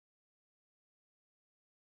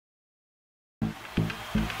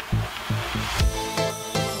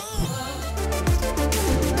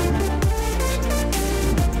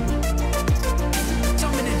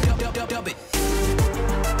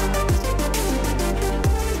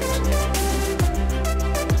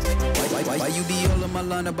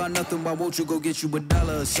line about nothing. Why won't you go get you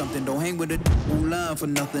 $1 or something? Don't hang with a who line for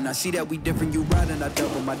nothing. I see that we different, you riding, I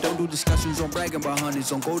double. I don't do discussions on bragging about hundreds.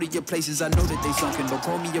 Don't go to your places, I know that they sunken. Don't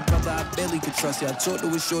call me your brother, I barely could trust you. I talked to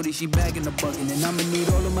a shorty, she bagging the bucket. And I'ma need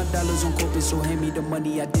all of my dollars on corporate, so hand me the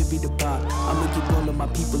money, I divvy the pot. I'ma give all of my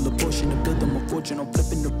people a portion and build them a fortune on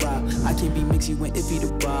flipping the rock. I can't be mixy when iffy the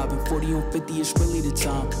vibe. And 40 on 50 is really the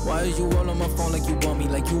time. Why are you all on my phone like you want me?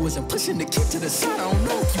 Like you wasn't pushing the kid to the side. I don't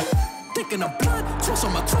know if you thinking of blood. Trust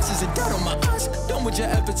on my crosses and doubt on my eyes. Done with your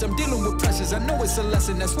efforts, I'm dealing with pressures. I know it's a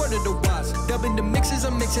lesson, that's word of the wise. Dubbing the mixes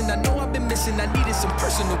I'm mixing, I know I've been missing. I needed some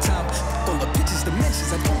personal time. All the pictures,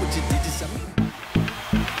 dimensions, I know what you did.